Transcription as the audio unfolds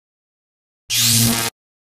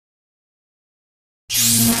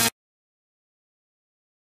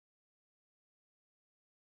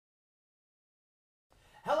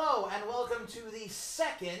Hello and welcome to the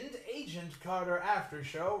second Agent Carter after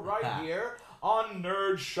show right here on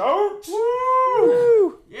nerdSHOUT.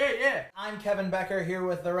 Woo! Yeah. I'm Kevin Becker here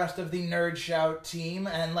with the rest of the nerdSHOUT team,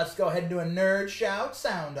 and let's go ahead and do a nerdSHOUT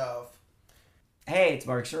sound off. Hey, it's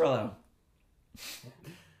Mark Cirillo.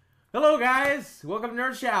 Hello, guys. Welcome to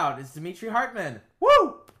nerdSHOUT. It's Dimitri Hartman.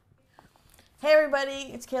 Woo! Hey,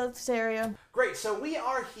 everybody. It's Kayla Cirillo. Great, so we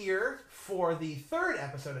are here for the third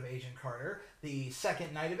episode of Agent Carter, the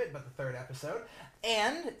second night of it, but the third episode.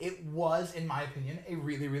 And it was, in my opinion, a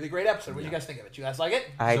really, really great episode. What do you guys think of it? You guys like it?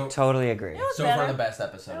 I totally agree. So far, the best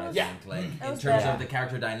episode, I Yeah. think. Like, in terms better. of the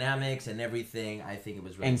character dynamics and everything, I think it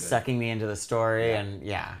was really And good. sucking me into the story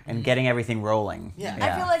and getting everything rolling. Yeah.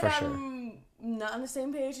 I feel like for I'm sure. not on the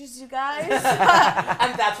same page as you guys.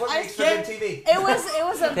 And that's what makes for good TV. It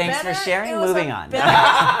was a Thanks better, for sharing. it was Moving a on.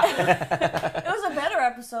 It was a better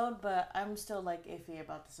episode, but I'm still like iffy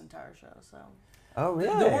about this entire show. So Oh,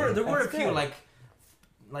 really? There were a That's few good.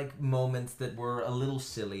 like moments that were a little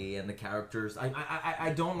silly, and the characters.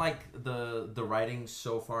 I don't like the writing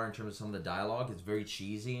so far in terms of some of the dialogue. It's very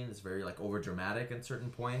cheesy and it's very like over dramatic at certain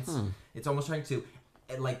points. It's almost trying to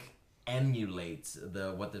like emulate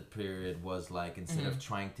what the period was like instead of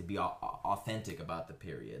trying to be authentic about the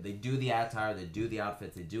period. They do the attire, they do the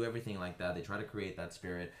outfits, they do everything like that. They try to create that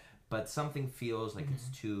spirit. But something feels like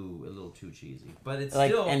it's a little too cheesy. But it's like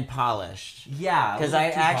still and polished. yeah. Because I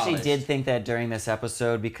actually did think that during this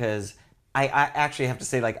episode, because I actually have to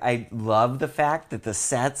say, like, I love the fact that the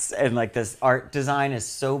sets and like this art design is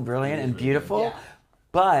so brilliant and beautiful, Yeah.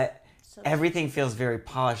 but everything feels very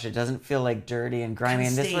polished. It doesn't feel like dirty and grimy.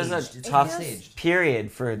 And this was a Staged. It's tough staged.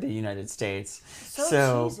 period for the United States.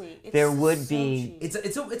 So cheesy. It's there would so be. cheesy. It's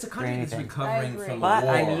a country that's Anything. recovering I from agree. a But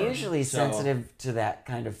war. I'm usually so- sensitive to that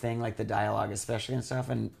kind of thing, like the dialogue especially and stuff,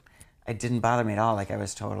 and it didn't bother me at all. Like I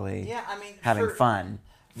was totally Yeah, I mean, having fun.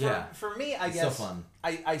 For me, I It's guess so fun.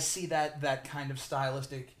 I see that kind of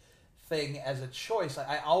stylistic thing as a choice.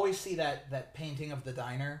 I always see that painting of the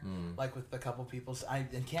diner, like with the couple people. I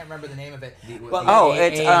can't remember the name of it. But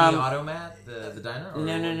it's, the um, automat, the diner. Or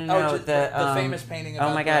No. just the famous painting.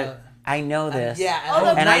 About Oh my god, I know this. Yeah,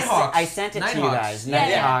 and Nighthawks. I sent it to you Nighthawks. guys. Yeah.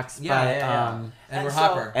 Nighthawks, Yeah. but Edward so-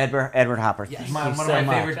 Hopper. Edward Hopper. Yes. Thank you One of so my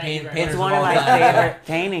much. favorite Thank you very painters It's one of all my time. favorite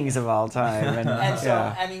paintings of all time. And so,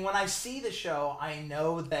 yeah. I mean, when I see the show, I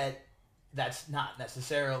know that that's not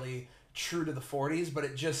necessarily true to the 40s, but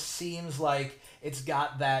it just seems like it's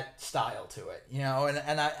got that style to it, you know.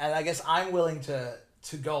 And I guess I'm willing to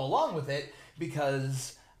go along with it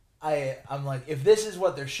because I'm like, if this is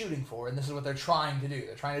what they're shooting for and this is what they're trying to do,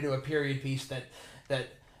 they're trying to do a period piece that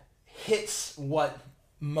hits what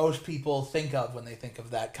most people think of when they think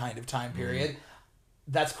of that kind of time period.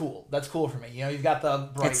 That's cool. That's cool for me. You know, you've got the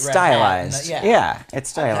bright It's red hat and stylized. the- Yeah, it's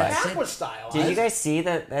The stylized. hat was stylized. Did you guys see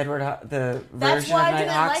the the That's version why of I didn't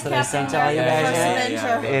Nighthawks like that I sent Captain to all you America: guys? First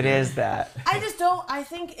yet? Avenger. It is that. I just don't. I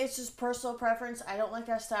think it's just personal preference. I don't like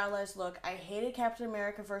that stylized look. I hated Captain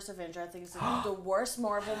America: First Avenger. I think it's the worst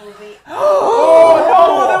Marvel movie.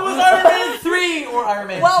 Oh, that was Iron Man 3 or Iron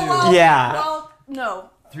Man 2. Well, Yeah. Well, no.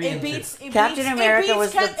 3 and 2. Captain America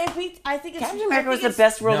was the- I think it's Captain America was the it's-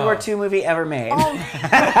 best World No. War II movie ever made. Oh,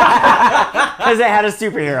 Because it had a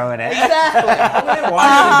superhero in it. Exactly. Watching it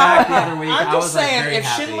back the other week, I'm I just was like, saying, very if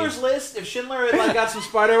happy. Schindler's List, if Schindler had like got some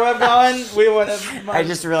spiderweb going, we would have. I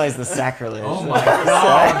just realized the sacrilege. Oh my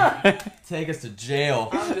god! Take us to jail.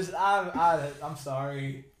 I'm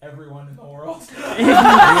sorry, everyone in the world.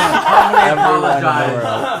 Everyone in the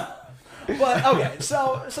world. But okay,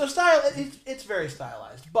 so style, it's very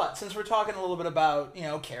stylized. But since we're talking a little bit about, you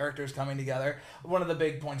know, characters coming together, one of the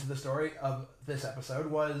big points of the story of this episode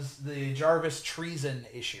was the Jarvis treason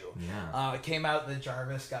issue. Yeah. It came out that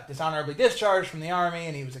Jarvis got dishonorably discharged from the army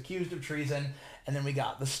and he was accused of treason, and then we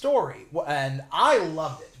got the story. And I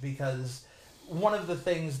loved it because one of the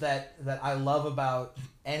things that I love about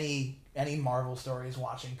any Marvel story is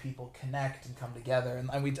watching people connect and come together.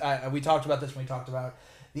 And we talked about this when we talked about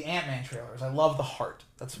the Ant-Man trailers. I love the heart.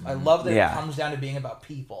 I love that Yeah. it comes down to being about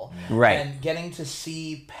people. Right. And getting to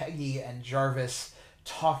see Peggy and Jarvis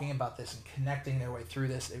talking about this and connecting their way through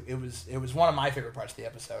this, it was one of my favorite parts of the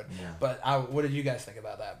episode. Yeah. But what did you guys think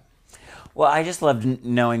about that? Well, I just loved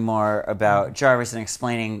knowing more about Jarvis and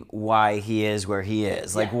explaining why he is where he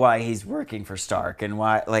is, like Yeah. why he's working for Stark and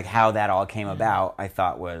why, like how that all came about. I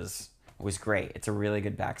thought was great. It's a really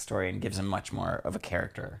good backstory and gives him much more of a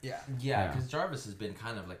character. Yeah. Yeah, because Jarvis has been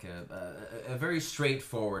kind of like a very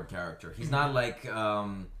straightforward character. He's not like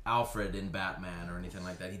Alfred in Batman or anything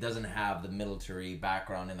like that. He doesn't have the military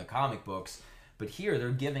background in the comic books, But here they're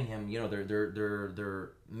giving him, they're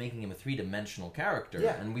making him a 3-dimensional character,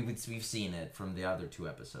 and we've seen it from the other 2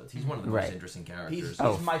 episodes. He's one of the most interesting characters. He's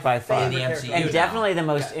my by far. favorite character. And definitely the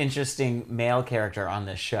most interesting male character on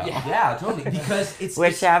this show. Yeah, totally. Because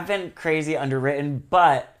which have been crazy underwritten,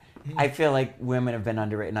 but I feel like women have been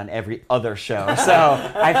underwritten on every other show.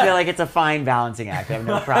 So I feel like it's a fine balancing act. I have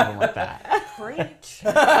no problem with that. Preach.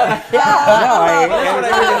 That's what I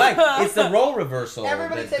really like. It's the role reversal.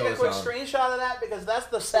 Everybody that take a goes quick on. screenshot of that because that's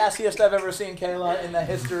the sassiest I've ever seen Kayla in the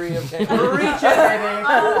history of Kayla.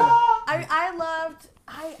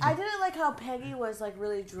 I didn't like how Peggy was like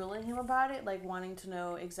really drilling him about it, like wanting to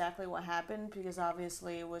know exactly what happened because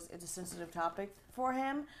obviously it's a sensitive topic for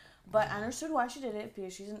him. But I understood why she did it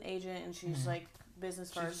because she's an agent and she's like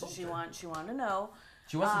business first. And she wanted to know.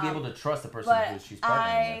 She wants to be able to trust the person who she's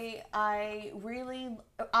partnering with. I really,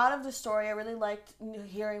 out of the story, I really liked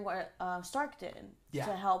hearing what Stark did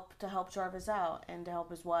to help Jarvis out and to help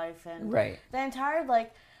his wife and the entire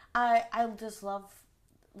I just love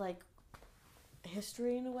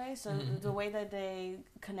history in a way. So the way that they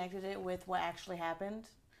connected it with what actually happened,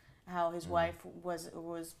 how his wife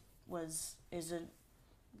is a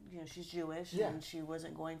she's Jewish and she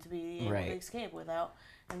wasn't going to be able to escape without.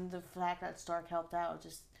 And the fact that Stark helped out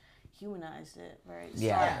just humanized it, right?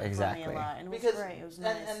 Exactly. For me a lot. And it was great. It was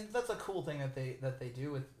nice. And that's a cool thing that they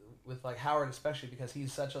do with like Howard, especially because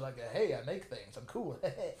he's such a hey, I make things, I'm cool.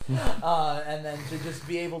 And then to just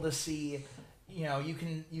be able to see, you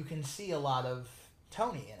can see a lot of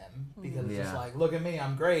Tony in him because it's just like, look at me,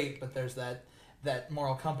 I'm great, but there's that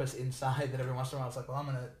moral compass inside that every once in a while it's like, well, I'm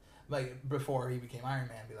gonna before he became Iron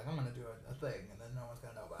Man, be like, I'm gonna do a thing, and then no one's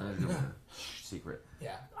gonna know about it. Secret.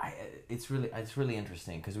 Yeah. It's really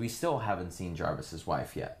interesting because we still haven't seen Jarvis's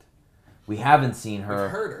wife yet. We haven't seen her.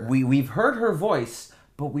 We've heard her. We've heard her voice,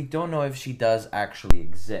 but we don't know if she does actually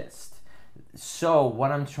exist. So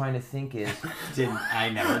what I'm trying to think is, I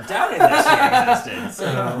never doubted that she existed.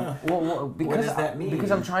 So because, what does that mean? Because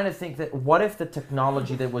I'm trying to think that what if the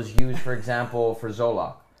technology that was used, for example, for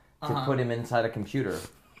Zola to put him inside a computer,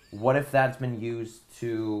 what if that's been used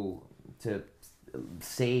to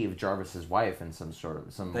save Jarvis's wife in some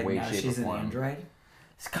way, shape, she's or form? an android?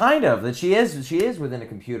 It's kind of that she is within a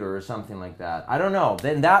computer or something like that. I don't know.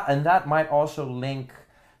 Then that might also link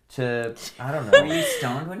to, I don't know. Were you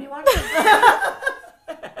stoned when you watched it?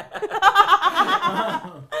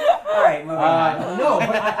 All right, moving on. No,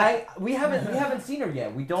 but we haven't seen her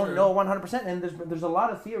yet. We don't know 100%, and there's a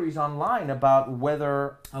lot of theories online about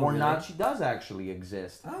whether or not she does actually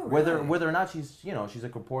exist. Oh, really? Whether or not she's a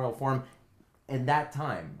corporeal form in that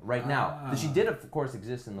time right now. She did of course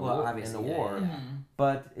exist in the war.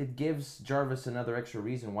 But it gives Jarvis another extra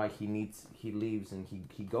reason why he leaves and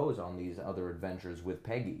he goes on these other adventures with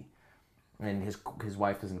Peggy, and his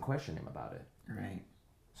wife doesn't question him about it. Right.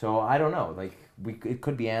 So I don't know. It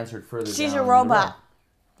could be answered further. She's down a robot.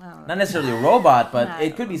 Not necessarily a robot, but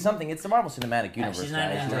it could be something. It's the Marvel Cinematic Universe. She's not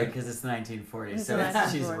an android because it's the 1940s, so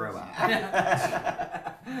she's a robot.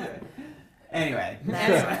 Anyway. She's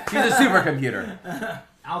a supercomputer.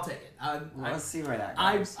 I'll take it. Let's see where that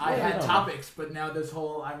goes. I had topics, but now this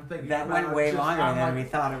whole I'm thinking that about went way longer than we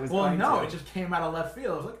thought it was going to. Well, no, it just came out of left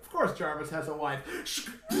field. I was like, of course Jarvis has a wife.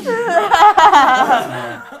 I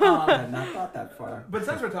had not thought that far. But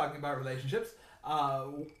since we're talking about relationships,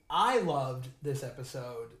 I loved this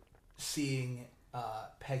episode seeing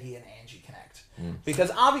Peggy and Angie connect because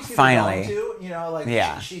obviously finally, they're going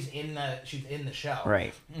to, she's in the show,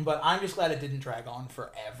 right? But I'm just glad it didn't drag on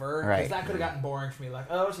forever, because that could have gotten boring for me. Like,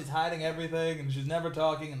 oh, she's hiding everything and she's never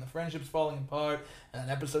talking and the friendship's falling apart. And in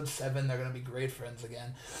episode 7, they're gonna be great friends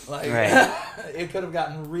again. It could have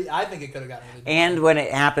gotten. I think it could have gotten. Really and when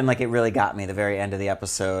it happened, it really got me the very end of the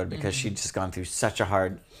episode because she'd just gone through such a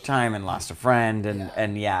hard time and lost a friend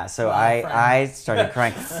so I started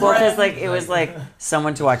crying. Well, because it was like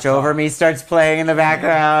someone to watch over me starts playing in the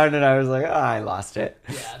background, and I was like, oh, I lost it.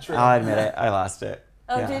 Yeah, true. I'll admit it, I lost it.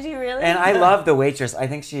 Oh, yeah. Did you really? And I love the waitress. I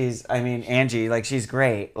think Angie, she's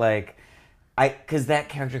great. Because that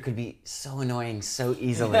character could be so annoying so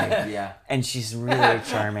easily. Yeah. And she's really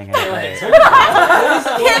charming and great.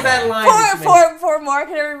 For Mark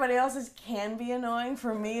and everybody else, it can be annoying.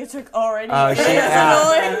 For me, it's already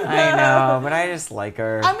annoying. I know, but I just like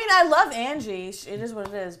her. I mean, I love Angie. It is what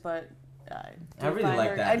it is, but... I really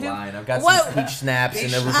like that line. I've got some peach snaps and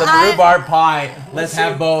some rhubarb pie. Let's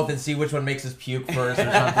have both and see which one makes us puke first or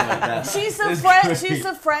something like that. She's the friend. She's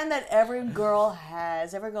the friend that every girl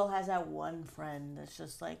has. Every girl has that one friend that's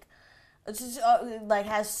just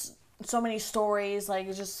has so many stories.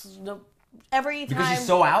 It's just every time. Because she's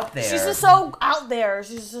so out there. She's just so out there.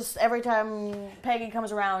 She's just every time Peggy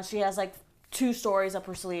comes around, she has two stories up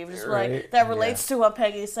her sleeve, just Right. like that relates to what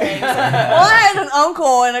Peggy's saying. It's like, well, I had an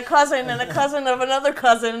uncle and a cousin of another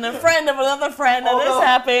cousin and a friend of another friend, and this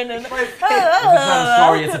happened. And It's not a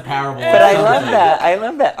story; it's a parable. But I love that. I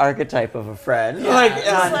love that archetype of a friend. Like It's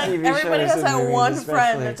on like TV everybody shows has and that movies one especially.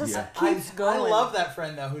 friend that just keeps going. I love that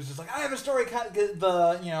friend though, who's just like, I have a story.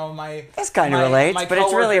 My This kind of my- relates, my but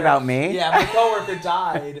it's really coworker- about me. Yeah, my coworker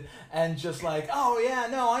died, and just like, oh yeah,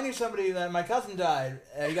 no, I knew somebody that my cousin died.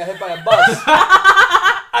 He got hit by a bus.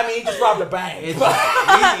 I mean, he just robbed a bank.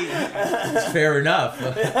 It's fair enough.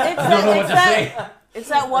 I don't know what to say. It's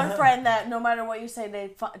that one friend that no matter what you say,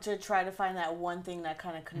 they to try to find that one thing that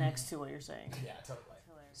kind of connects to what you're saying. Yeah, totally.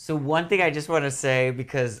 So one thing I just want to say,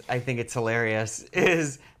 because I think it's hilarious,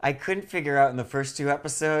 is I couldn't figure out in the first 2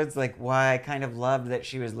 episodes like why I kind of loved that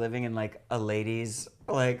she was living in like a ladies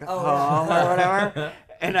like home or whatever.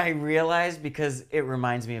 And I realized because it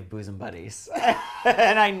reminds me of Bosom Buddies.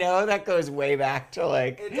 And I know that goes way back to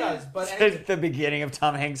like It does, but to the beginning of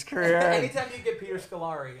Tom Hanks' career. anytime you get Peter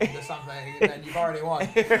Scolari into something, then you've already won.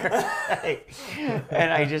 Right.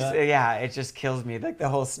 And I just, it just kills me. Like the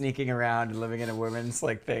whole sneaking around and living in a woman's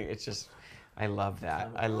like thing. It's just, I love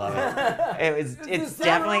that. I love it. It's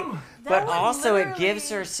definitely, but also it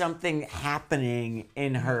gives her something happening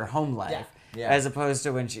in her home life. Yeah. As opposed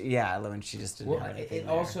to when she just didn't have anything it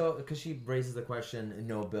there. also, because she raises the question,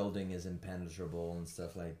 no building is impenetrable and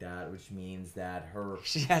stuff like that, which means that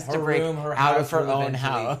she has her to break room, her out house of her will own eventually-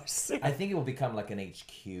 house. I think it will become like an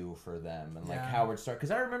HQ for them, and like Howard Stark.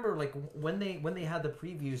 Because I remember like when they had the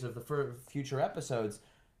previews of the future episodes,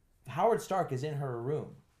 Howard Stark is in her room.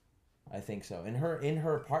 I think so, in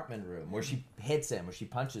her apartment room where she hits him, where she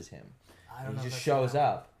punches him. I don't know. He if just that's shows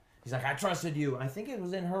up. He's like, I trusted you. I think it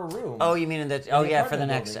was in her room. Oh, you mean in the? Oh, yeah, for the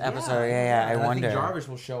next episode. Yeah. I And wonder. I think Jarvis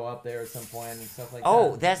will show up there at some point and stuff like that.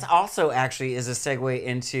 Oh, that's also actually is a segue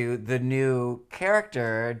into the new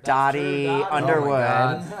character, Dottie true, Dottie. Underwood.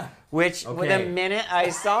 Oh my God. Which, Okay. the minute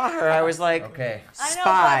I saw her, I was like, Okay.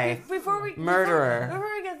 spy, Before we murderer.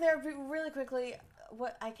 Before we get there, really quickly,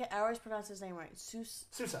 I always pronounce his name right.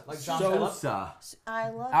 Sousa, like John Phillips. Sosa. I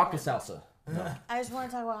love him. Alka-Seltzer. I just want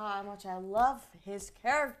to talk about how much I love his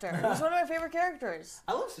character. He's one of my favorite characters.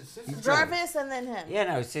 I love Sousa. Jarvis and then him. Yeah,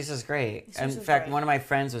 no, Sousa's great. In Sousa's fact, great. one of my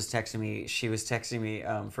friends was texting me. She was texting me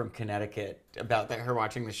from Connecticut about her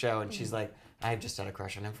watching the show, and she's like, I've just had a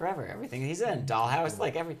crush on him forever. Everything he's in, Dollhouse,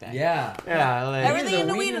 like everything. Yeah. Yeah, like, Everything in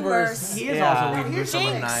the Whedonverse. He is Yeah. also a Here's Whedonverse the thing.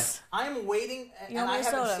 alumni. I'm waiting, and You know I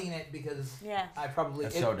haven't Minnesota. seen it because Yeah. I probably.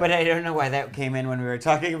 That's so But I don't know why that came in when we were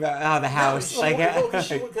talking about the house.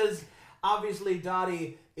 Because obviously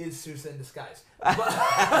Dottie is Sousa in disguise.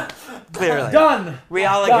 But Clearly. Done. We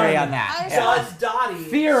all Done. agree on that. does Dottie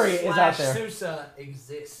Theory is out there. Sousa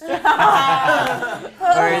exist?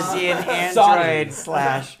 Or is he an android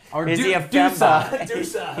slash? Or is he a Dusa. fembot?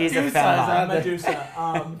 Medusa. He's a Medusa is fembot. out there. Medusa.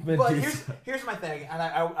 But Medusa. here's my thing, and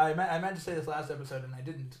I meant to say this last episode, and I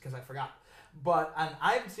didn't because I forgot. But and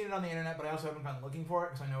I haven't seen it on the internet, but I also haven't gone looking for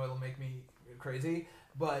it because I know it'll make me crazy.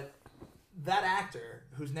 But that actor,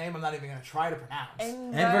 whose name I'm not even going to try to pronounce,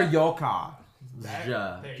 Enver Yokaj. There you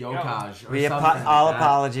go. Yokaj. or We something like all that.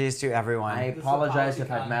 apologies to everyone. I This is apologize if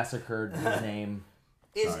apology I've massacred his name.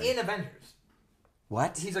 is Sorry. in Avengers.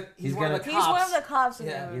 What? He's He's one of the gonna- cops. He's one of the cops in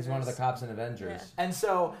Yeah. the He's one of the cops in Avengers. And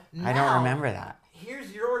so now, I don't remember that.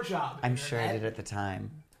 Here's your job. I'm sure I Internet. did at the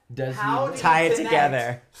time. Does How he? do Tie you it connect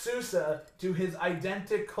together. Sousa to his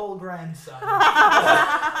identical grandson,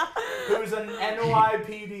 who's an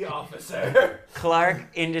NYPD officer. Stark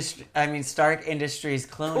Industries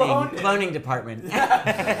cloning department.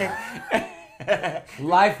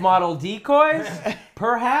 Life model decoys?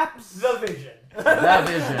 Perhaps? The Vision. The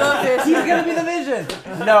Vision. He's gonna be the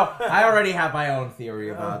Vision. No, I already have my own theory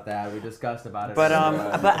about that. We discussed about it. But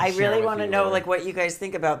I Share really with want to you know later. like what you guys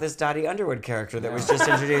think about this Dottie Underwood character that was just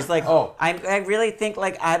introduced. Like, Oh. I really think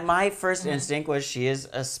like my first instinct was she is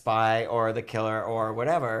a spy or the killer or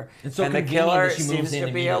whatever, It's so and the convenient killer that she moves seems in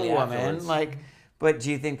to be a immediately woman. afterwards. Like, but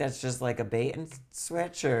do you think that's just like a bait and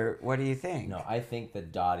switch, or what do you think? No, I think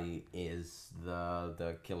that Dottie is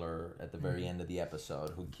the killer at the very end of the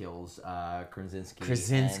episode who kills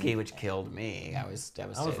Krasinski. and- which killed me. I was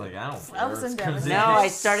devastated. I don't I was in Krasinski. No, I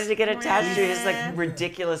started to get attached to his like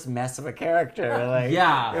ridiculous mess of a character. Like,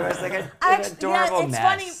 Yeah. it was like an Actually, adorable yeah, it's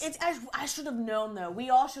mess. funny. I should have known though. We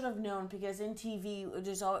all should have known because in TV,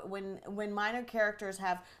 there's when minor characters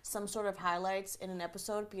have some sort of highlights in an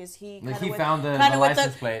episode because he Like kind he of found the kind of with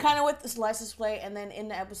license plate. this license plate, and then in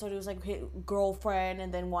the episode it was like his girlfriend,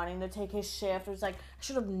 and then wanting to take his shift. It was like I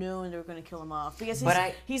should have known they were going to kill him off because he's not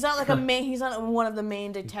like he's not one of the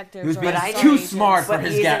main detectives. He was being too smart for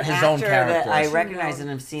his own character. That I recognize and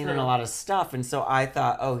have seen in a lot of stuff, and so I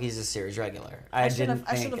thought, oh, he's a series regular. I didn't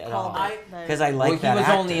think at all because I like that. He was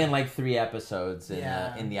actor. only in like 3 episodes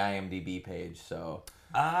in the IMDb page, so.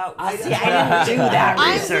 I didn't do that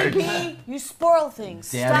research. IMDb, you spoil things.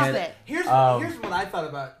 Stop it. Here's what I thought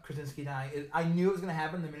about Krasinski dying. I knew it was going to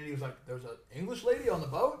happen the minute he was like, "There's an English lady on the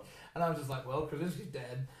boat," and I was just like, "Well, Krasinski's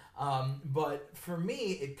dead." But for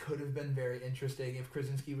me, it could have been very interesting if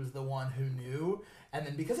Krasinski was the one who knew. And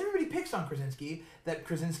then because everybody picks on Krasinski, that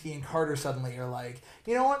Krasinski and Carter suddenly are like,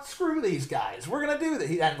 you know what, screw these guys. We're going to do this.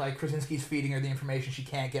 And like Krasinski's feeding her the information she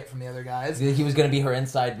can't get from the other guys. He was going to be her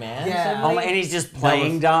inside man? Yeah. Oh, and he's just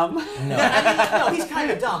playing dumb? No. No, he's kind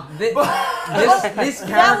of dumb. This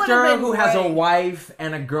character who has a wife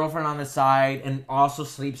and a girlfriend on the side and also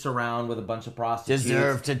sleeps around with a bunch of prostitutes.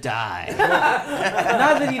 Deserved to die.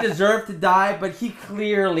 Not that he deserved to die, but he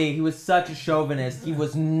was such a chauvinist. He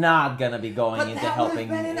was not going to be going into helping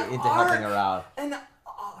her out.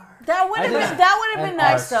 That would have been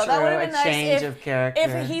nice though. That would have been nice change of character.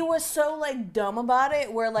 if he was so like dumb about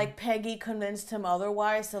it, where like Peggy convinced him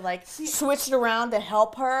otherwise to like switch it around to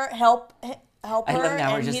help her,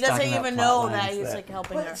 and he doesn't even know that he's like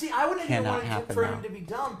helping her. See, I wouldn't even want for him to be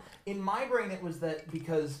dumb. In my brain, it was that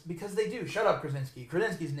because they do. Shut up, Krasinski.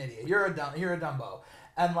 Krasinski's an idiot. You're a dumbo.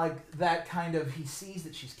 And, like, that kind of, he sees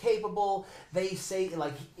that she's capable. They say,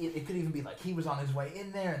 like, it could even be, like, he was on his way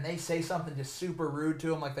in there, and they say something just super rude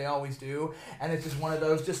to him, like they always do. And it's just one of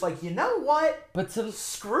those, just like, you know what? But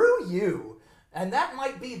screw you. And that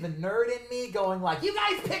might be the nerd in me going, like, you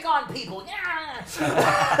guys pick on people.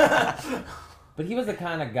 Yeah. But he was the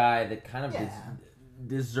kind of guy that kind of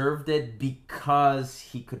deserved it because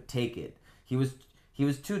he could take it. He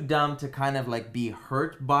was too dumb to kind of like be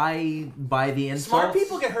hurt by the insults. Smart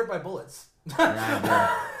people get hurt by bullets. Dumb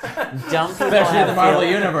people especially in the Marvel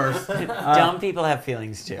universe. Dumb people have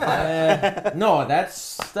feelings too. No,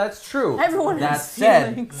 that's true. Everyone has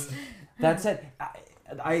feelings. That said,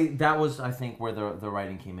 that was I think where the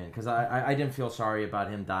writing came in because I didn't feel sorry about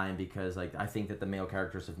him dying because like I think that the male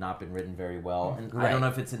characters have not been written very well and I don't know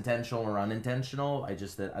if it's intentional or unintentional. I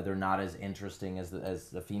just that they're not as interesting as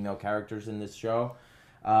the female characters in this show.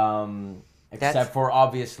 Except for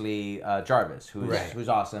obviously Jarvis, who's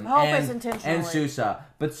awesome, and Sousa.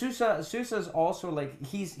 But Sousa's also like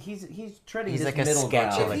he's treading this like middle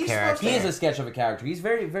ground. He's like a sketch of a character. He is a sketch of a character. He's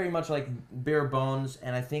very very much like bare bones,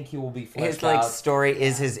 and I think he will be fleshed out. His like story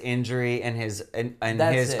is his injury and his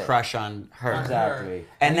crush on her. Exactly,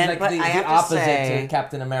 and then like but the I have opposite to say, to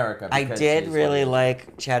Captain America. I did really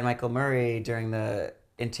like Chad Michael Murray during the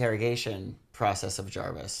interrogation process of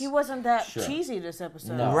Jarvis. He wasn't that cheesy this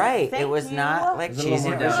episode. No. Right. It was not like cheesy.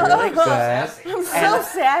 It was down. really good. I'm so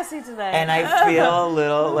sassy today. And I feel a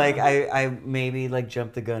little like I maybe like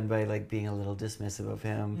jumped the gun by like being a little dismissive of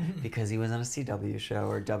him because he was on a CW show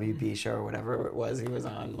or WB show or whatever it was he was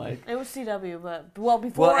on. Like it was CW, but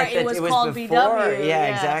before it was called before, BW.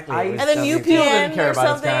 Yeah, exactly. And then UPN didn't care or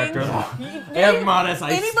about something. his character. I'm honest,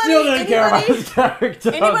 I still didn't care about his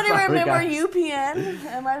character. Anybody remember UPN?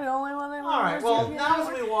 Am I the only one that remembers? All right, well, UPN? now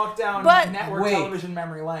as we walk down network television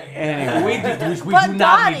memory lane. Anyway, we but do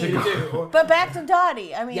not need Dottie, to do. But back to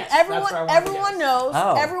Dottie. I mean, Yes, everyone knows.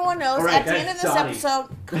 Oh. Everyone knows. Right, at the end of this Dottie. episode,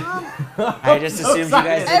 come. I just assumed you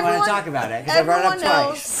guys didn't want Everyone- to talk about it because I brought it up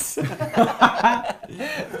twice.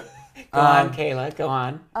 Go on, Kayla. Go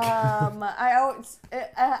on. I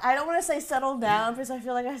don't want to say settle down because I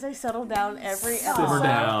feel like I say settle down every episode. Simmer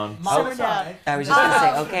down. Simmer down. I was just gonna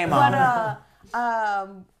say, okay, Mom.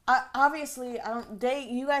 But obviously,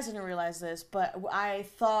 you guys didn't realize this, but I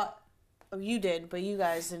thought you did, but you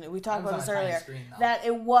guys didn't. We talked about this earlier. That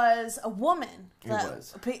it was a woman.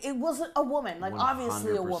 It was a woman, like 100%.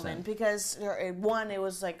 Obviously a woman, because it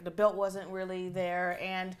was like the belt wasn't really there,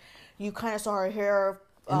 and you kind of saw her hair.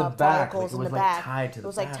 In the back, particles like, in the back. Tied to the it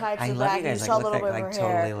was like tied to I the love back. you guys. You saw a little bit of her hair.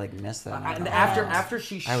 Totally like missed that. And after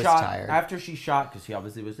she I was shot, tired. after she shot, because she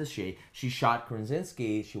obviously was this shade, she shot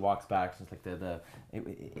Krasinski. She walks back. So it's like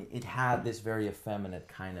it had this very effeminate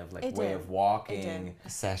kind of like way of walking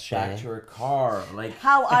back to her car, like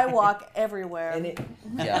how I walk everywhere. And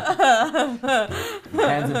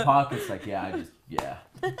hands in pockets, like Yeah.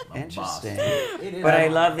 Interesting. It is But I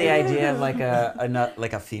love the idea of like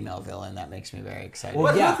a female villain. That makes me very excited.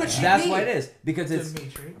 Well, Yeah, who could she that's be? what it is. Because it's...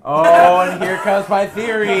 Dimitri. Oh, and here comes my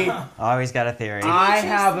theory. Always got a theory. I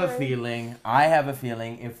have a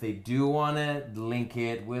feeling if they do want to link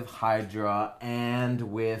it with Hydra and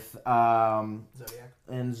with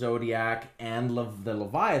Zodiac and the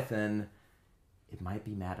Leviathan, it might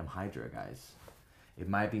be Madam Hydra, guys. It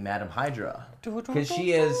might be Madam Hydra. Because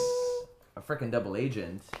she is a freaking double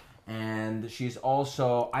agent. And she's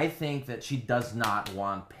also, I think that she does not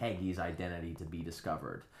want Peggy's identity to be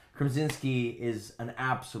discovered. Krasinski is an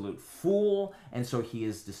absolute fool, and so he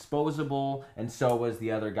is disposable, and so was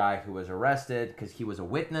the other guy who was arrested because he was a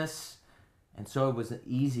witness. And so it was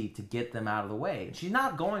easy to get them out of the way. She's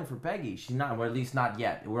not going for Peggy. She's not, or at least not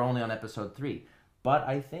yet. We're only on episode 3. But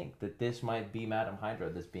I think that this might be Madam Hydra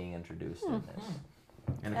that's being introduced in this.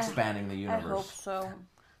 And expanding the universe. I hope so.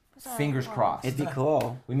 Fingers crossed. It'd be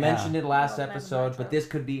cool. We mentioned it last Well, Madam episode, Hydra. but this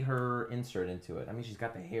could be her insert into it. I mean, she's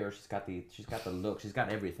got the hair, she's got the look, she's got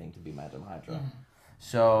everything to be Madam Hydra.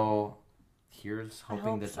 So here's hoping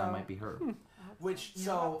hope that so. that might be her. Which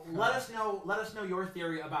let us know your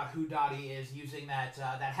theory about who Dottie is using that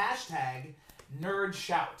hashtag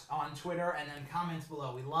nerdSHOUT on Twitter and then comments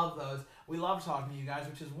below. We love those. We love talking to you guys,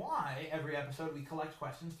 which is why every episode we collect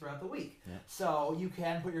questions throughout the week. Yeah. So you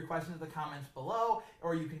can put your questions in the comments below,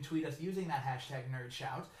 or you can tweet us using that hashtag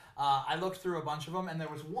nerdSHOUT. I looked through a bunch of them, and there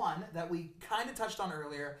was one that we kind of touched on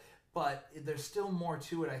earlier, but there's still more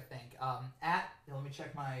to it, I think. Let me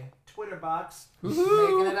check my Twitter box. Making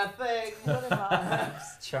it a thing. Twitter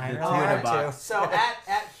box. Trying The Twitter box. So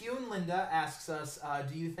at Hugh Linda asks us,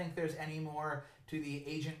 do you think there's any more to the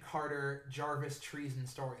Agent Carter Jarvis treason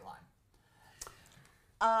storyline?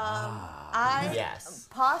 Yes.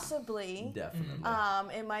 Possibly.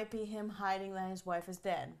 Definitely. It might be him hiding that his wife is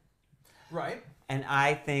dead. Right. And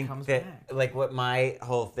I think Comes that, back. like, what my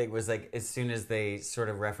whole thing was, like, as soon as they sort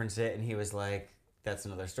of referenced it and he was like, that's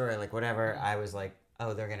another story, like, whatever, I was like,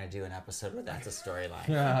 oh, they're going to do an episode where that's a storyline.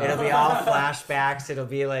 It'll be all flashbacks. It'll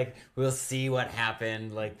be like, we'll see what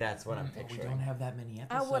happened. Like, that's what I'm We picturing. don't have that many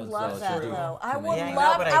I episodes. would love that True. though. I Too would many.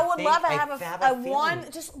 love. but I would think- love to I have have a feeling one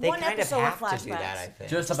just they one kind episode of with have flashbacks. to do that, I think.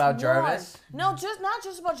 Just about Jarvis? No, not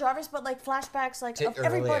just about Jarvis, but like flashbacks, like To of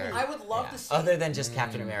everybody. earlier. I would love to see. Other than just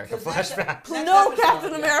Captain America 'Cause that's- flashbacks. Next No episode,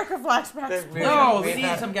 Captain yeah. America flashbacks. No, we We've need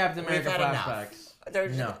had- some Captain we've America had enough. flashbacks.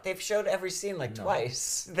 No. They've showed every scene like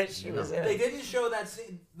twice that she was in. They didn't show that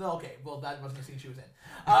scene. Okay, well, that wasn't a scene she was in.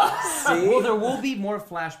 See? Well, there will be more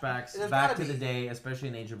flashbacks There's back gotta to the be. day, especially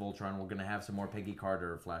in Age of Ultron. We're going to have some more Peggy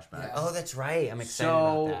Carter flashbacks. Yeah. Oh, that's right. I'm excited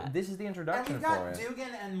So about that. this is the And introduction we've for got it.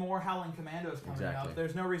 Dugan and more Howling Commandos coming Exactly. up.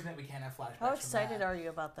 There's no reason that we can't have flashbacks. How from excited that. are you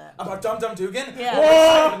about that? About Dum Dum Dugan? Yeah. More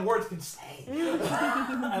excited than words can say.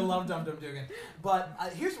 I love Dum Dum Dugan. But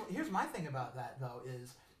here's my thing about that, though,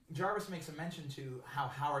 is Jarvis makes a mention to how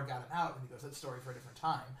Howard got him out, and he goes, that's a story for a different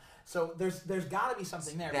time. So there's got to be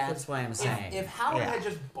something there. That's because why I'm saying. If Howard Yeah. had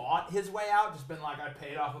just bought his way out, just been like, I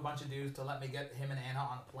paid off a bunch of dudes to let me get him and Anna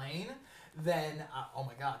on a plane, then, oh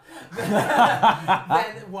my God,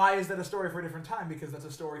 then why is that a story for a different time? Because that's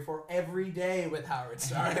a story for every day with Howard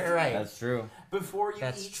Stark. Right. That's true. Before you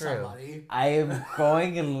That's eat true. somebody. I am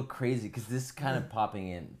going a little crazy because this is kind of popping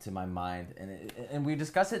into my mind, and we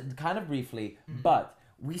discuss it kind of briefly, but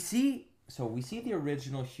we see the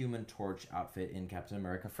original Human Torch outfit in Captain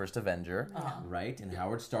America: First Avenger, right? And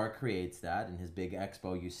Howard Stark creates that in his big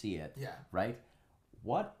expo. You see it, Yeah. right?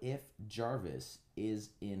 What if Jarvis is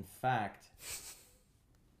in fact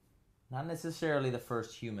not necessarily the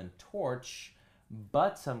first Human Torch,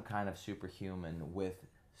 but some kind of superhuman with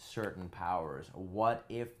certain powers? What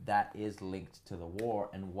if that is linked to the war?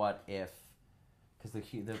 And what if, because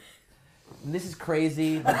this is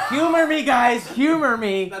crazy, but humor me, guys, humor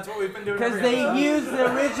me, That's what we've been doing. because every they episode. used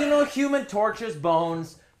the original Human Torch's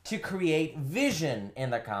bones to create Vision in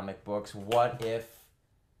the comic books. What if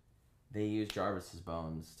they used Jarvis's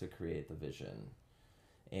bones to create the Vision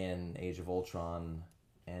in Age of Ultron,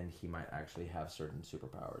 and he might actually have certain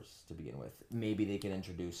superpowers to begin with? Maybe they can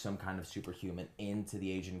introduce some kind of superhuman into the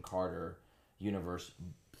Agent Carter universe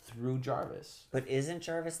through Jarvis. But isn't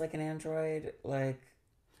Jarvis like an android? Like,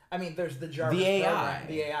 I mean, there's the Jarvis The AI. program,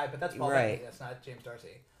 the AI, but that's Paul Right. Bettany. That's not James Darcy.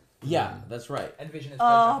 Yeah, that's right. And Vision is played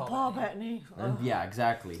by Paul Bettany. And yeah,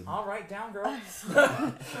 exactly. All right, down, girl.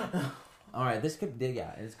 All right, this could be All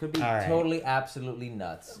right. totally, absolutely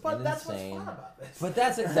nuts But and that's insane. what's fun about this. But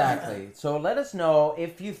that's exactly. So let us know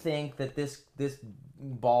if you think that this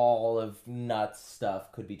ball of nuts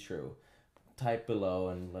stuff could be true. type below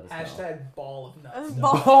and let us know. Hashtag ball of nuts.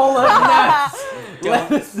 Ball of nuts.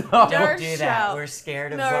 Let us know. Don't do nerdSHOUT. that. We're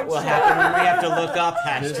scared of what nerdSHOUT. will happen when we have to look up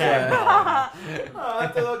hashtag. I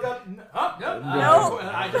have to look up.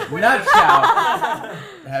 nerdSHOUT.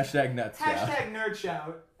 Hashtag nerdSHOUT. Hashtag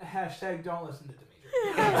nerdSHOUT. Hashtag don't listen to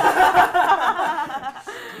Dimitri.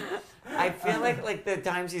 I feel like the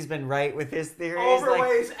times he's been right with his theories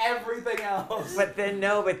Overweighs everything else. But then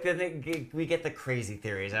we get the crazy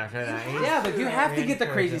theories after that. Yeah, but you have to get the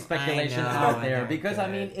crazy speculation out there I know, because good.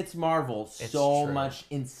 I mean it's Marvel. It's So true. much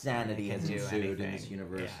insanity It has can do ensued in anything. this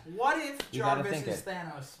universe. Yeah. What if You gotta Jarvis think is it.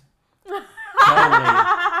 Thanos? Totally.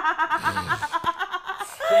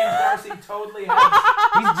 James Darcy totally has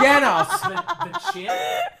He's Janos. the chin.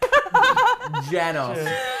 Janos.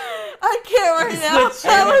 I can't right now.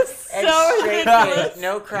 That was so straight ridiculous. face,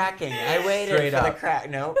 no cracking. I waited Straight for up. the crack.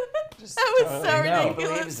 Nope. Just That was so totally no. He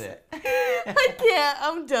ridiculous. believes it. I can't.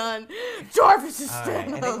 I'm done. Jarvis is All right, I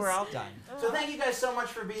think we're Thanos. all done. So thank you guys so much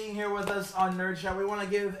for being here with us on nerdSHOUT. We want to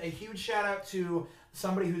give a huge shout out to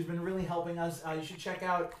somebody who's been really helping us. You should check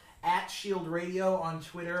out @Shield Radio on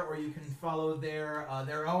Twitter, or you can follow their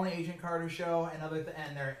own Agent Carter show and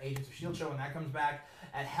their Agents of Shield show when that comes back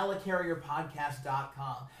at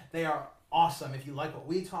helicarrierpodcast.com. They are awesome. If you like what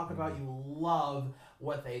we talk about, you will love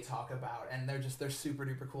what they talk about, and they're super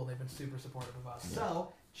duper cool. They've been super supportive of us.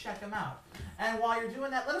 So check them out. And while you're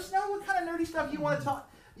doing that, let us know what kind of nerdy stuff you want to talk.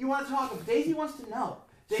 About. Daisy wants to know.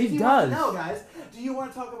 Daisy wants to know, guys. Do you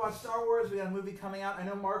want to talk about Star Wars? We got a movie coming out. I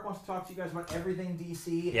know Mark wants to talk to you guys about everything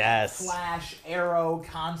DC. Yes. Flash, Arrow,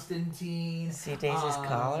 Constantine. See Daisy's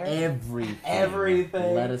collar?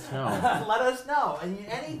 Everything. Let us know. Let us know. And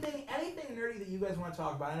anything nerdy that you guys want to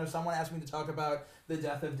talk about. I know someone asked me to talk about the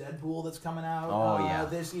death of Deadpool that's coming out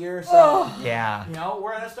this year. So, Yeah.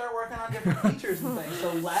 we're going to start working on different features and things.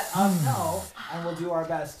 So let us know, and we'll do our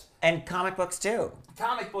best. And comic books too.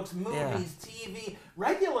 Comic books, movies, TV,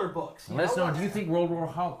 regular books. Let us know. Do you think World War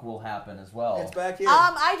Hulk will happen as well? It's back here.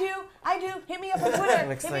 I do. Hit me up on Twitter.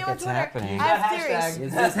 Looks Hit like me on it's Twitter. happening. I have Hashtag. theories.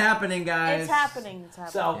 Is this happening, guys? It's happening.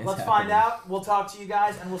 So It's let's find happening. out. We'll talk to you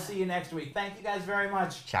guys, and we'll see you next week. Thank you guys very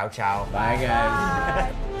much. Ciao, ciao. Bye,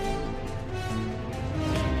 guys. Bye.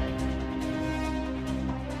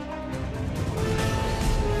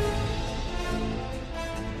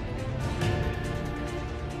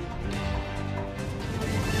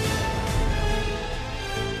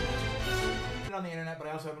 On the internet, but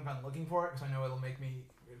I also haven't gone looking for it because I know it'll make me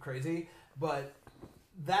crazy. But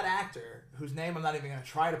that actor, whose name I'm not even going to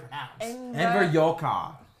try to pronounce, Enver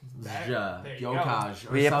Yokaj. There you Yokaj.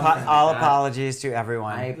 or We something like all that. apologies to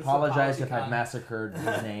everyone. I This apologize apology if I've con. massacred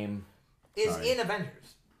his name. is Sorry. in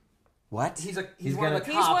Avengers. What? He's He's one of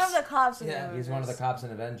the gonna- cops. He's one of the cops in Yeah. the He's one of the cops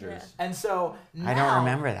in Avengers. And so I don't now,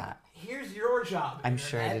 remember that. Here's your job. I'm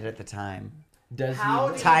sure I Internet. did at the time. Does How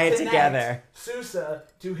he? do Tie you it connect together. Sousa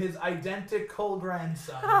to his identical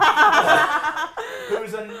grandson,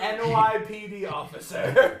 who's an NYPD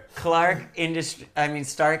officer. Stark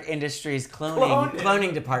Industries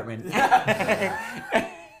cloning department.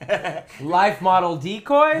 Life model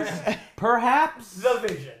decoys? Perhaps? The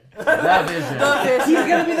Vision. The Vision. He's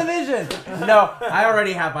gonna be the Vision. No, I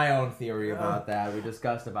already have my own theory about that. We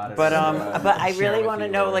discussed about it. But earlier. I Share really with want to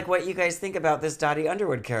you know later. what you guys think about this Dottie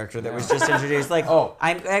Underwood character that was just introduced. Oh.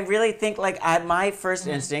 I really think my first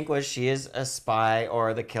instinct was she is a spy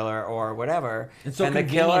or the killer or whatever, It's so and the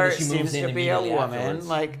convenient killer that she moves seems in to be a immediately woman.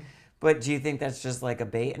 afterwards. But do you think that's just like a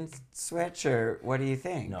bait and switch, or what do you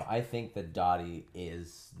think? No, I think that Dottie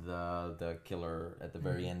is the killer at the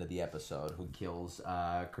very end of the episode who kills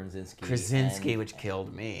Krasinski. Which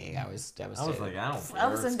killed me. I was devastated. I don't I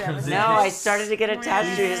was in Krasinski. No, I started to get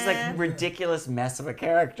attached to his like ridiculous mess of a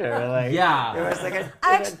character. Like, Yeah. it was like an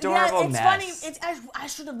Actually, adorable it's mess. funny. I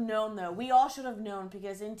should have known though. We all should have known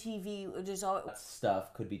because in TV there's always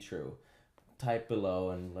Stuff could be true. Type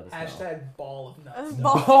below and let us know. Hashtag ball of nuts.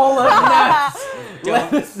 Ball of nuts.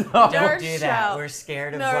 Let us know. Don't do nerdSHOUT. that. We're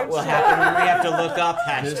scared of what will nerdSHOUT. happen when we have to look up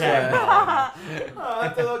hashtag. I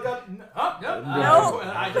have to look up. No. No.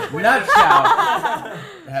 I just went nerdSHOUT.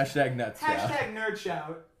 Hashtag nerdSHOUT. Hashtag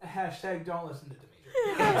nerdSHOUT. Hashtag don't listen to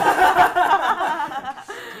Dimitri.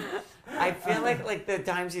 I feel like the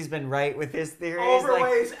times he's been right with his theories.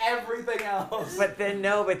 Overweighs everything else. But then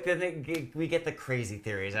we get the crazy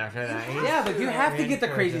theories after that. Yeah, but you have to get the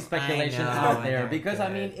crazy I speculation know, out I there know, because I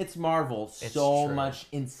good. mean it's Marvel. It's So true. much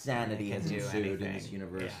insanity It can has do ensued in anything. this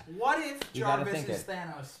universe. Yeah. What if You gotta Jarvis think is it.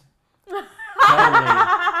 Thanos? Totally.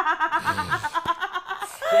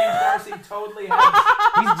 James Darcy totally has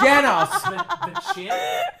He's Janos. the chin.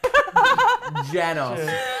 Janos.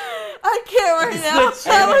 I I can't right now.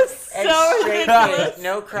 That was so ridiculous.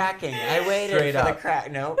 No cracking. I waited Straight for the up.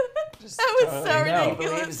 crack. Nope. Just That was totally so no.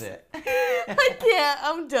 ridiculous. Believes it. I can't.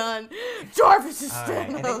 I'm done. Jarvis is All still right.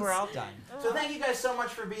 I think knows. we're all done. So thank you guys so much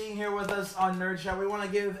for being here with us on nerdSHOUT. We want to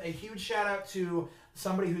give a huge shout out to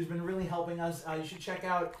somebody who's been really helping us. You should check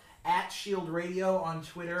out @Shield Radio on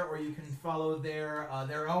Twitter, or you can follow their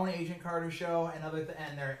own Agent Carter show and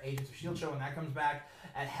their Agents of Shield show when that comes back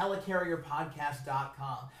at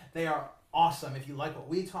helicarrierpodcast.com. They are awesome. If you like what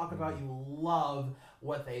we talk about, you will love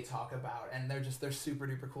what they talk about, and they're super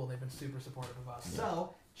duper cool. They've been super supportive of us.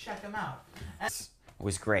 So check them out.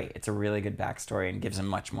 Was great. It's a really good backstory and gives him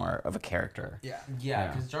much more of a character. Yeah,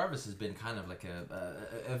 because Jarvis has been kind of like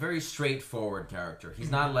a very straightforward character. He's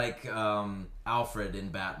not like Alfred in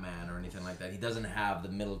Batman or anything like that. He doesn't have the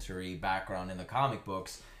military background in the comic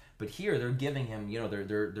books. But here they're giving him,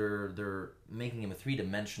 they're making him a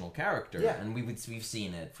three-dimensional character, and we've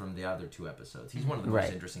seen it from the other two episodes. He's one of the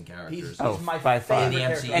most interesting characters. He's my by far. favorite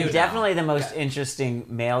character. And definitely the most interesting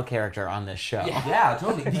male character on this show. Yeah,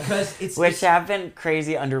 totally. Because which have been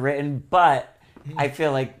crazy underwritten, but I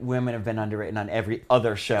feel like women have been underwritten on every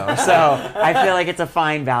other show. So I feel like it's a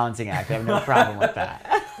fine balancing act. I have no problem with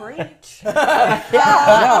that. Preach. That's what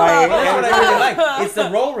I really like. It's the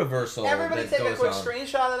role reversal. Everybody that take a goes quick on.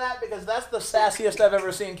 screenshot of that, because that's the sassiest I've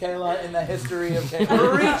ever seen Kayla in the history of Kayla.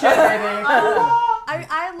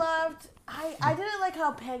 I didn't like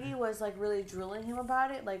how Peggy was like really drilling him about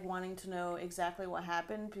it, like wanting to know exactly what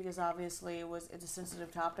happened, because obviously it's a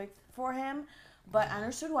sensitive topic for him. But I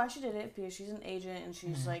understood why she did it, because she's an agent and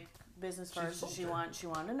she's like business first, and she wanted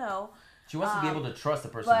to know. She wants to be able to trust the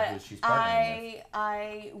person who she's partnering with.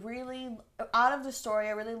 I really, out of the story,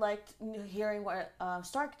 I really liked hearing what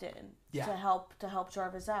Stark did to help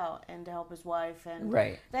Jarvis out and to help his wife and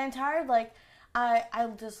the entire I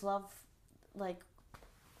just love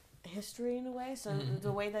history in a way. So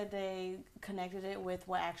the way that they connected it with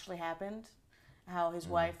what actually happened, how his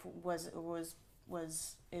wife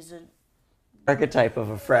is a archetype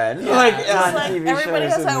of a friend. Everybody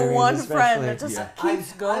has that one friend that just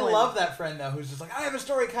keeps going. I love that friend though, who's just like, I have a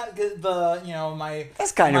story.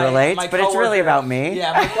 This kind of relates, but it's really about me.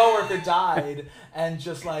 Yeah, my coworker died, and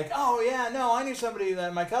just like, oh yeah, no, I knew somebody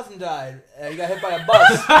that my cousin died. He got hit by a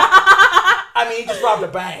bus. I mean, he just robbed a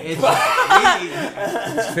bank. It's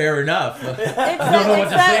fair enough. I don't know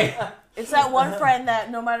what to say. It's that one friend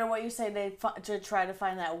that no matter what you say, they try to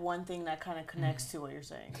find that one thing that kind of connects to what you're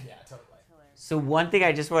saying. Yeah, totally. So one thing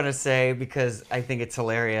I just want to say, because I think it's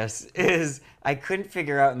hilarious, is I couldn't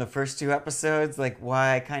figure out in the first two episodes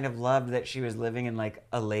why I kind of loved that she was living in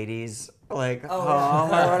a ladies home or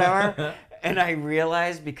whatever. And I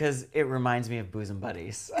realized because it reminds me of Bosom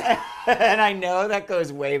Buddies. And I know that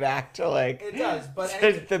goes way back to it does, but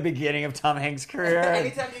the beginning of Tom Hanks' career.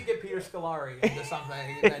 Anytime you get Peter Scolari into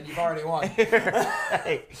something, then you've already won.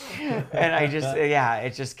 Right. And I just,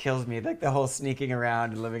 it just kills me. The whole sneaking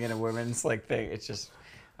around and living in a woman's thing. It's just,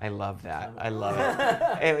 I love that. I love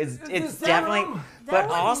it. It's definitely, but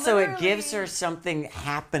also it gives her something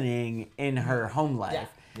happening in her home life. Yeah.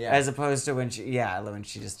 Yeah. As opposed to when she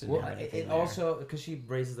just didn't have anything. It also, because she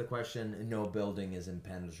raises the question, no building is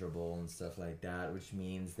impenetrable and stuff like that, which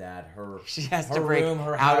means that she has to break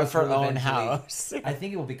out of her own house. I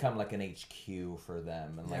think it will become like an HQ for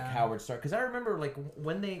them, and Howard Stark. Because I remember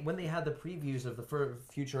when they had the previews of the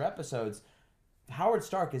future episodes, Howard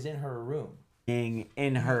Stark is in her room.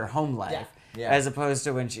 In her home life, as opposed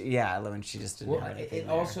to when she just didn't have anything. It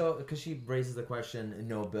also, because she raises the question,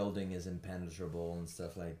 no building is impenetrable and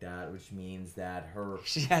stuff like that, which means that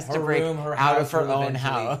she has to break out of her own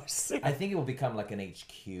house. I think it will become like an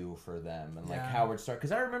HQ for them, and Howard Stark.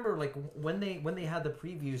 Because I remember when they had the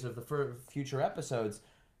previews of the future episodes,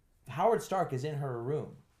 Howard Stark is in her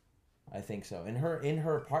room. I think so, in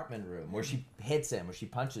her apartment room, where she hits him, where she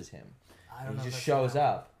punches him, and he just shows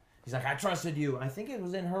up. He's like, I trusted you. I think it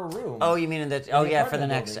was in her room. Oh, you mean for the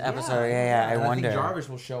next episode. Yeah. I wonder. I think Jarvis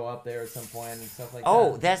will show up there at some point and stuff like that.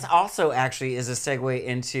 Oh, that's also actually is a segue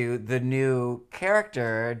into the new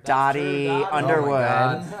character, Dottie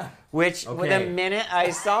Underwood. Which, the minute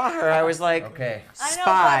I saw her, I was like,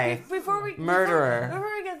 spy, murderer.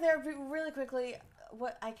 Before we get there, really quickly,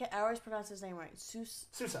 I always pronounce his name right.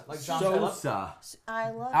 Sousa, like John Sousa.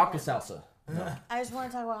 I love Alka-Seltzer. No. I just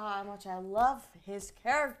want to talk about how much I love his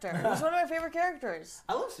character. He's one of my favorite characters.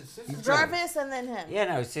 I love Sousa. Jarvis and then him. Yeah,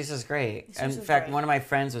 no, Sousa's great. In fact, one of my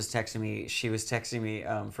friends was texting me. She was texting me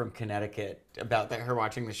from Connecticut about her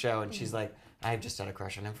watching the show, and she's like, I've just had a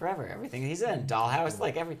crush on him forever. Everything he's in, Dollhouse,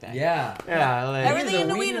 like everything. Yeah. Like, Everything in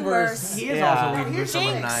the Whedonverse. He is also a Whedonverse Jinx.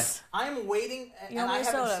 alumni. I'm waiting, and I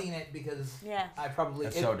haven't seen it because I probably.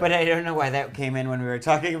 But I don't know why that came in when we were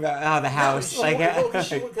talking about the house.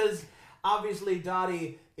 Because obviously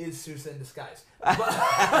Dottie is Sousa in disguise.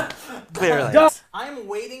 But, Clearly. I'm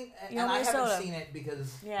waiting, and I haven't seen it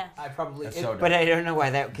because I probably. But I don't know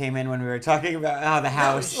why that came in when we were talking about the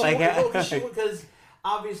house. Because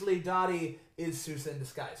obviously Dottie is Sousa in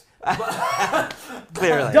disguise. But,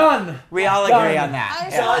 Clearly. Done! We all agree on that.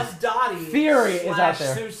 Does Dottie Theory is out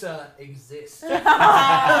there. Sousa exist? Or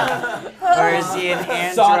is he an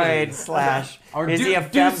android slash... Or is he a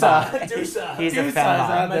fembot? Medusa. He's a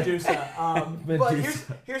fembot. Medusa. But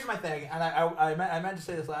here's my thing, and I meant to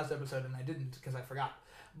say this last episode, and I didn't because I forgot.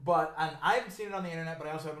 But and I haven't seen it on the internet, but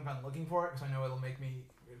I also haven't gone looking for it because I know it'll make me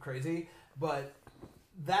crazy. But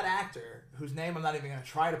that actor, whose name I'm not even going to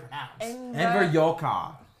try to pronounce, Enver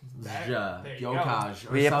Yokaj.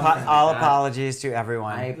 Apologies to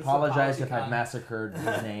everyone. I apologize if I've massacred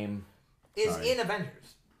his name. Is in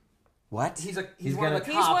Avengers. What? He's one of the cops.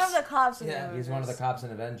 He's one of the cops in Avengers. He's one of the cops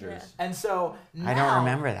in Avengers. Yeah. And so now, I don't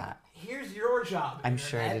remember that. Here's your job. I'm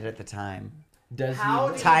sure I did at the time. Does How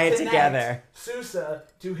he do tie you it together? Sousa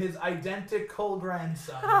to his identical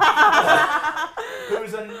grandson,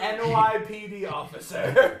 who's an NYPD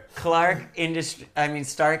officer. Stark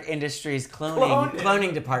Industries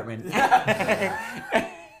cloning department.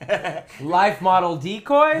 Life model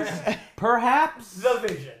decoys? Perhaps? The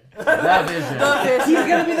Vision. The Vision. He's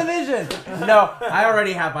gonna be the Vision. No, I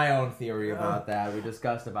already have my own theory about that. We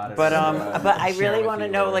discussed about it. But I really want to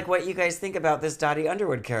know like what you guys think about this Dottie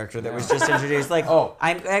Underwood character that was just introduced. Like,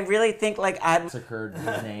 I really think like I'm massacred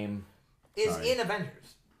his name is in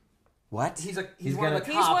Avengers. What? He's one of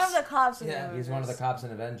the cops. He's one of the cops in Avengers. He's one of the cops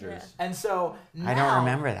in Avengers. Yeah. And so now, I don't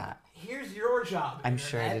remember that. Here's your job. I'm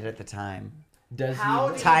sure I did at the time. Does How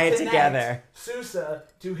he do tie you it together? Sousa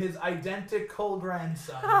to his identical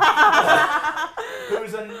grandson,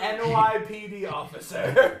 who's an NYPD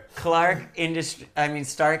officer. Stark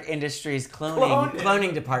Industries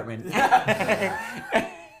cloning department.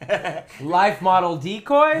 Life model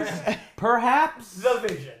decoys? Perhaps? The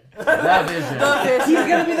Vision. The Vision. He's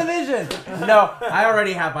gonna be the Vision. No, I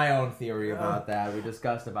already have my own theory about that. We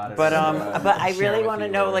discussed about it. But I really want to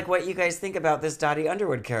know like what you guys think about this Dottie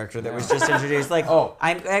Underwood character that was just introduced. Like,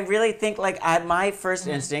 I really think like my first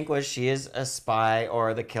instinct was she is a spy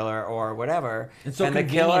or the killer or whatever, and the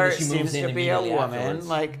killer seems to be a woman. Afterwards.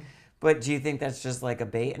 Like, but do you think that's just like a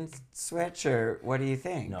bait and switch, or what do you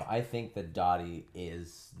think? No, I think that Dottie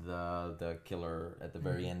is the killer at the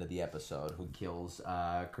very end of the episode who kills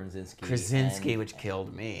Krasinski. Which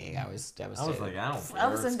killed me. I was devastated. I was like, I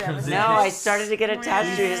was in devastation. No, I started to get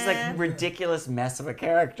attached to his like ridiculous mess of a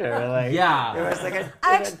character. Like, it was like an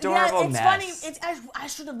adorable mess. It's funny. I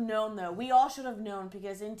should have known though. We all should have known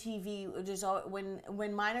because in TV, there's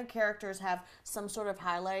when minor characters have some sort of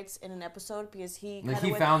highlights in an episode because he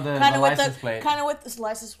found the license plate. Kind of with this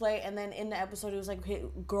license plate, and then in the episode, it was like his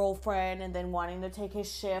girlfriend, and then wanting to take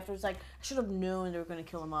his shift. It was like I should have known they were going to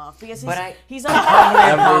kill him off because he's like.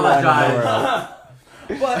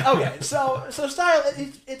 But okay, so style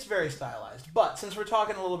it's very stylized. But since we're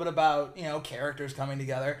talking a little bit about characters coming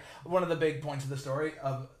together, one of the big points of the story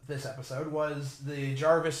of this episode was the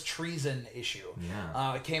Jarvis treason issue.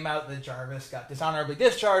 Yeah. It came out that Jarvis got dishonorably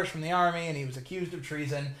discharged from the army and he was accused of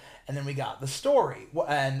treason. And then we got the story,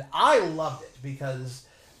 and I loved it because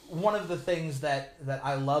one of the things that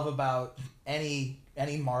I love about any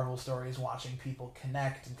Marvel story is watching people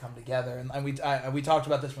connect and come together. And we talked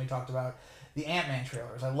about this when we talked about the Ant-Man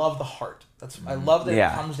trailers. I love the heart. I love that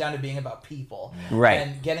it comes down to being about people. Right.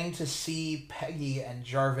 And getting to see Peggy and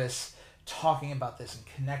Jarvis talking about this and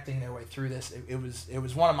connecting their way through this, it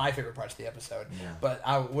was one of my favorite parts of the episode. Yeah.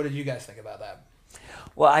 But what did you guys think about that?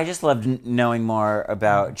 Well, I just loved knowing more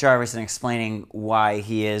about Jarvis and explaining why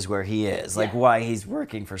he is where he is, like why he's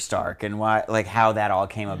working for Stark and why, like how that all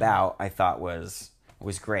came about. I thought was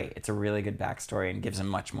great. It's a really good backstory and gives him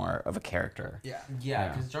much more of a character. Yeah,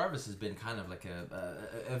 because Jarvis has been kind of like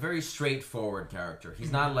a very straightforward character.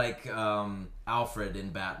 He's not like Alfred in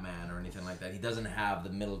Batman or anything like that. He doesn't have the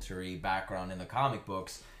military background in the comic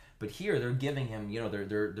books. But here they're giving him,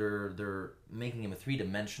 they're making him a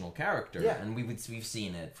three-dimensional character, and we've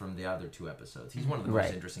seen it from the other two episodes. He's one of the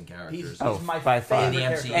most interesting characters. He's my favorite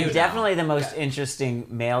character. And definitely the most interesting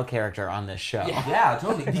male character on this show. Yeah,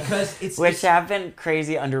 totally. Because which have been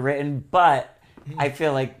crazy underwritten, but I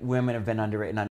feel like women have been underwritten